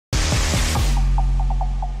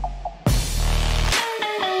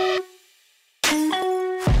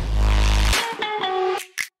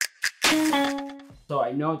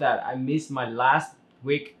I know that I missed my last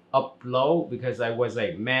week upload because I was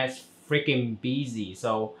like mass freaking busy.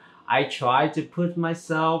 So I tried to put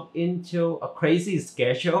myself into a crazy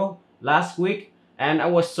schedule last week, and I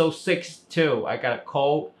was so sick too. I got a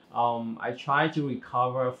cold. I tried to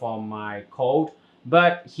recover from my cold,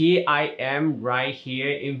 but here I am right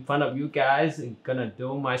here in front of you guys, gonna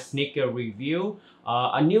do my sneaker review.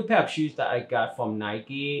 A new pair of shoes that I got from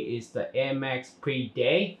Nike is the Air Max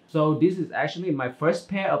Pre-Day. So this is actually my first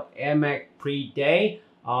pair of Air Max Pre-Day.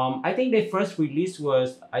 I think they first release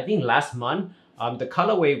was, I think, last month. The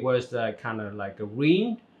colorway was kind of like a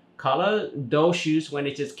green color. Those shoes, when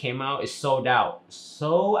it just came out, is sold out.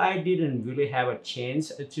 So I didn't really have a chance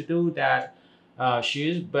to do that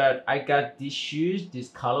shoes, but I got these shoes. This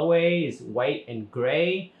colorway is white and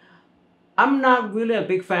gray. I'm not really a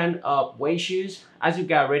big fan of white shoes, as you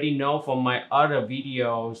guys already know from my other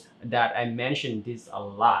videos that I mentioned this a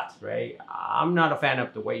lot, right? I'm not a fan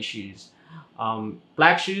of the white shoes.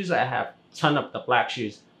 Black shoes, I have ton of the black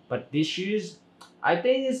shoes, but these shoes, I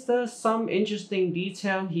think it's some interesting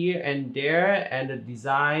detail here and there and the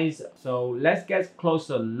designs. So let's get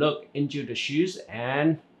closer look into the shoes,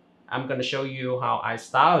 and I'm gonna show you how I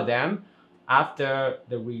style them after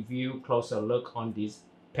the review closer look on these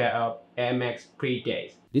pair of Air Max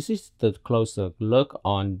Pre-Days. This is the closer look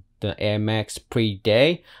on the Air Max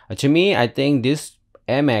Pre-Day. To me, I think this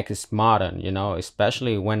Air Max is modern, you know,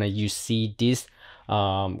 especially when you see this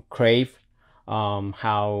Crave,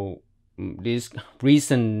 how this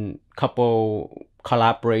recent couple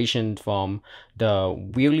collaboration from the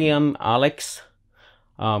William Alex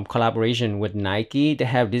collaboration with Nike. They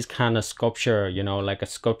have this kind of sculpture, you know, like a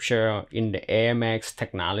sculpture in the Air Max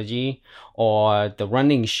technology, or the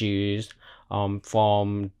running shoes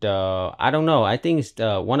from the, I don't know, I think it's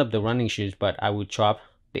the one of the running shoes, but I will drop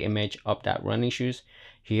the image of that running shoes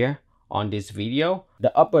here on this video.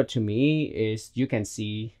 The upper, to me, is, you can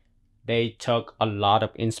see they took a lot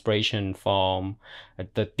of inspiration from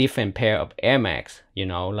the different pair of Air Max, you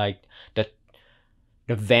know, like the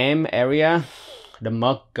VAM area. The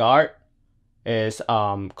mug guard is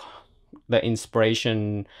the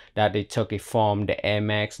inspiration that they took it from the Air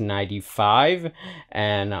Max 95,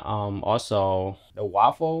 and also the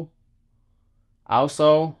waffle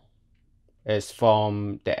also is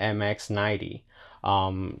from the Air Max 90.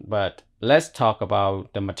 But let's talk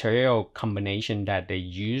about the material combination that they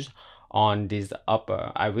use on this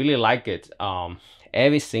upper. I really like it.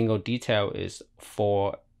 Every single detail is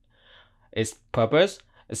for its purpose,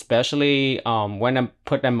 especially when I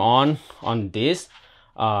put them on these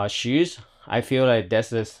shoes. I feel like there's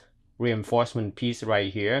this reinforcement piece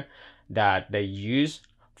right here that they use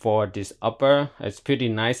for this upper. It's pretty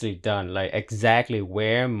nicely done, like exactly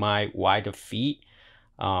where my wider feet.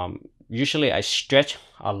 Usually I stretch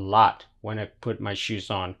a lot when I put my shoes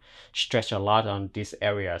on, stretch a lot on this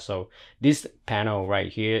area. So this panel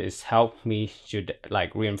right here is helped me to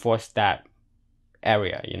like reinforce that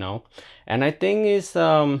area, you know. And I think it's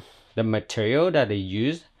the material that they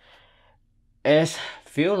use is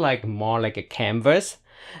feel like more like a canvas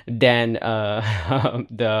than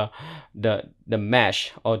the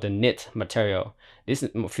mesh or the knit material. This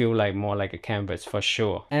feel like more like a canvas for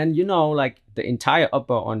sure. And you know, like the entire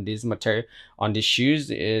upper on this material, on the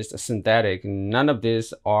shoes, is synthetic. None of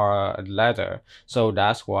these are leather, so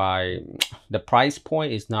that's why the price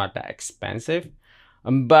point is not that expensive.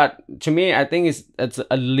 But to me, I think it's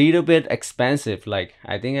a little bit expensive. Like,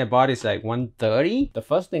 I think I bought it like 130. The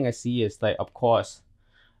first thing I see is, like, of course,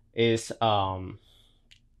 is the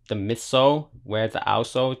midsole, where the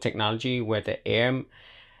outsole technology, where the Air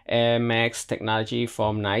Max technology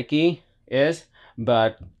from Nike is.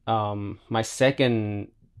 But my second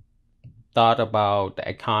thought about the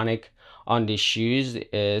iconic on these shoes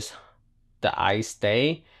is the I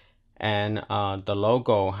Stay and the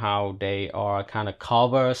logo, how they are kind of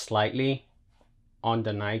covered slightly on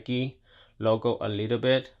the Nike logo a little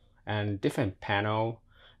bit, and different panel,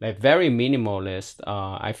 like very minimalist.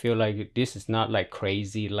 I feel like this is not like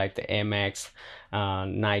crazy like the Air Max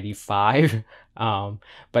 95,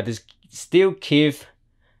 but it still give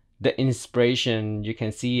the inspiration. You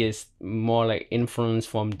can see is more like influence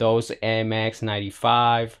from those Air Max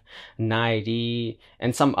 95, 90,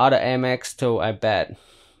 and some other Air Max too, I bet.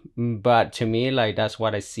 But to me, like, that's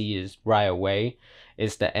what I see is right away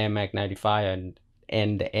is the Air Max 95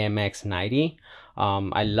 and the Air Max 90.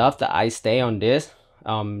 I love the I Stay on this,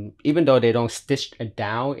 even though they don't stitch it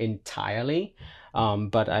down entirely,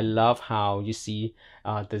 but I love how you see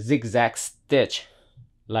the zigzag stitch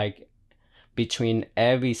like between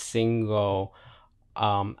every single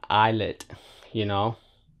eyelid, you know.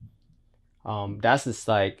 That's just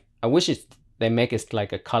like, I wish they make it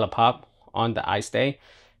like a color pop on the eye stay,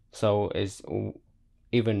 so it's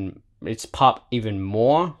pop even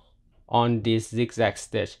more on this zigzag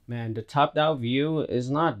stitch. Man, the top down view is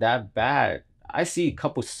not that bad. I see a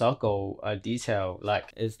couple circle detail,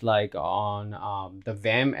 like it's like on the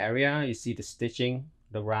VAM area. You see the stitching,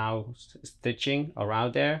 the round stitching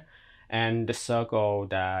around there, and the circle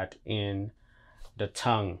that in the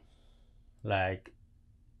tongue, like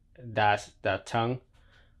that's that tongue.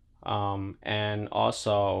 And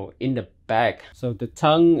also in the back. So the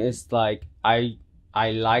tongue is like I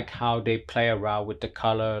like how they play around with the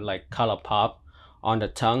color, like color pop on the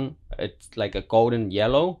tongue. It's like a golden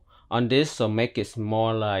yellow on this, so make it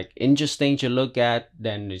more like interesting to look at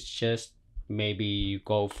than it's just maybe you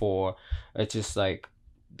go for it's just like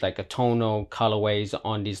a tonal colorways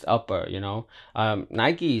on this upper, you know.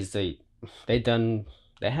 Nike is they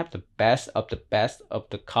have the best of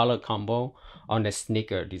the color combo on the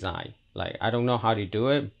sneaker design. Like I don't know how they do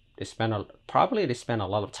it. They spend a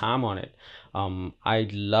lot of time on it. I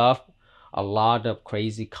love a lot of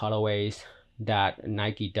crazy colorways that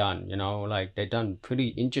Nike done, you know, like they done pretty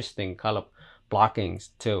interesting color blockings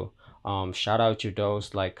too. Shout out to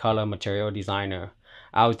those like color material designer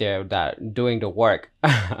out there that doing the work.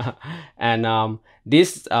 And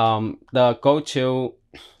this the go-to,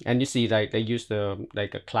 and you see like they use the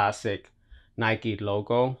like a classic Nike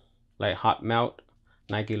logo, like hot melt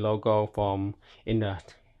Nike logo from in the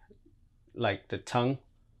like the tongue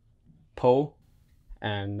pole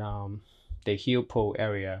and the heel pull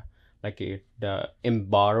area, like the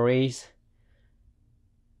embroideries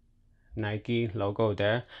Nike logo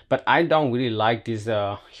there. But I don't really like this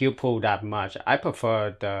heel pull that much. I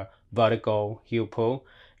prefer the vertical heel pull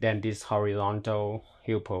than this horizontal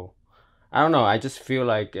heel pull. I don't know, I just feel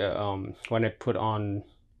like when I put on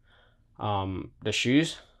the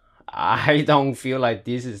shoes, I don't feel like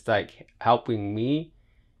this is like helping me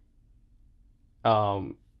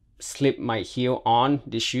slip my heel on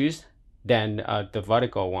the shoes than the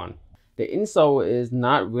vertical one. The insole is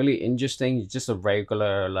not really interesting. It's just a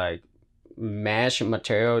regular like mesh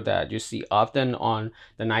material that you see often on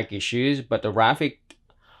the Nike shoes, but the graphic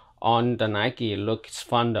on the Nike looks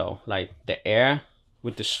fun though. Like the air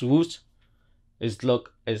with the swoosh is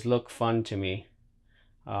look fun to me.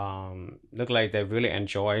 Look like they really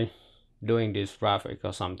enjoy doing this graphic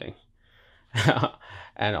or something.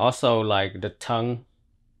 And also like the tongue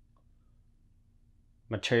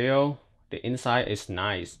material, the inside is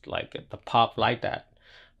nice, like the pop like that,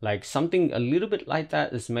 like something a little bit like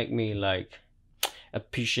that is make me like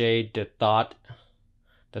appreciate the thought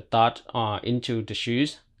into the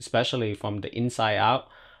shoes, especially from the inside out.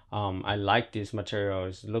 I like these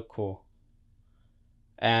materials, look cool,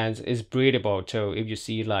 and it's breathable too. If you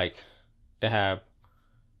see like they have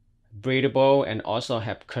breathable and also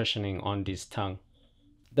have cushioning on this tongue.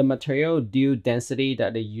 The material dew density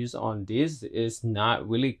that they use on this is not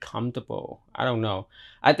really comfortable. I don't know.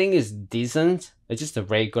 I think it's decent. It's just a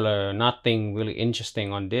regular, nothing really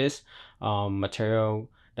interesting on this material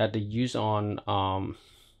that they use on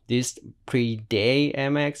this Pre-Day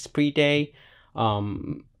MX Pre-Day.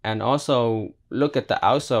 And also look at the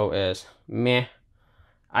outsole is meh.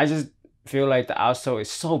 I just feel like the outsole is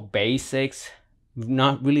so basics,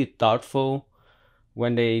 not really thoughtful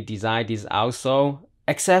when they design this outsole.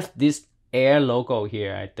 Except this Air logo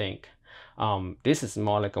here, I think. This is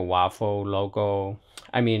more like a waffle logo.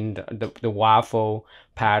 I mean, the waffle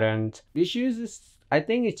pattern. This shoes is, I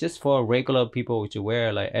think it's just for regular people to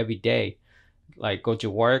wear like every day. Like go to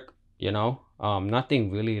work, you know.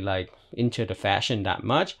 Nothing really like into the fashion that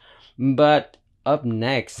much. But up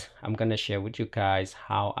next, I'm gonna share with you guys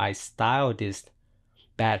how I style this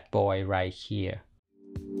bad boy right here.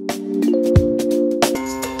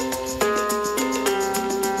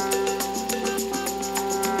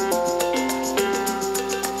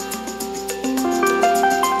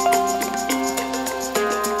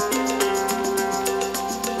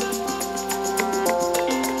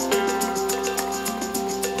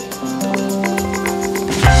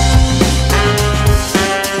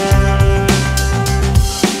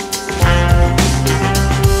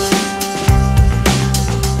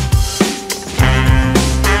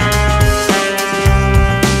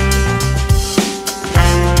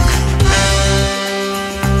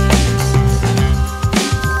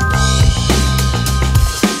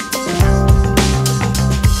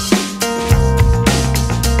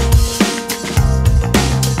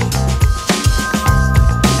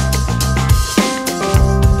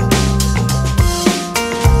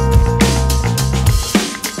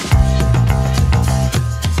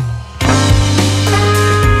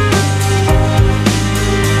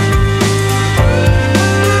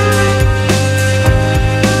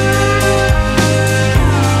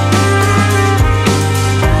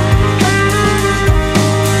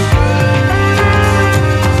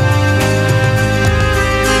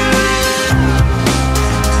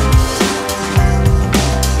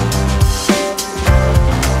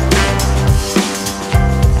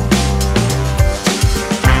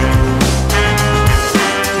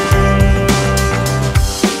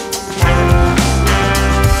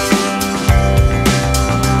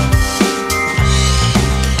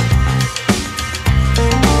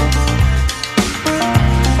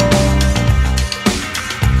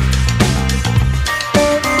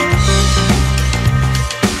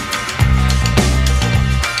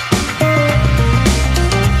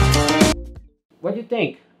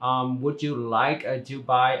 Would you like to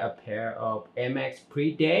buy a pair of Air Max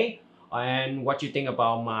Pre-Day? And what you think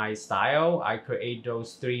about my style? I create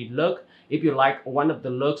those 3 looks. If you like one of the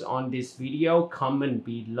looks on this video, comment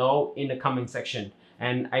below in the comment section.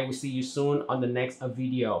 And I will see you soon on the next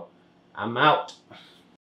video. I'm out.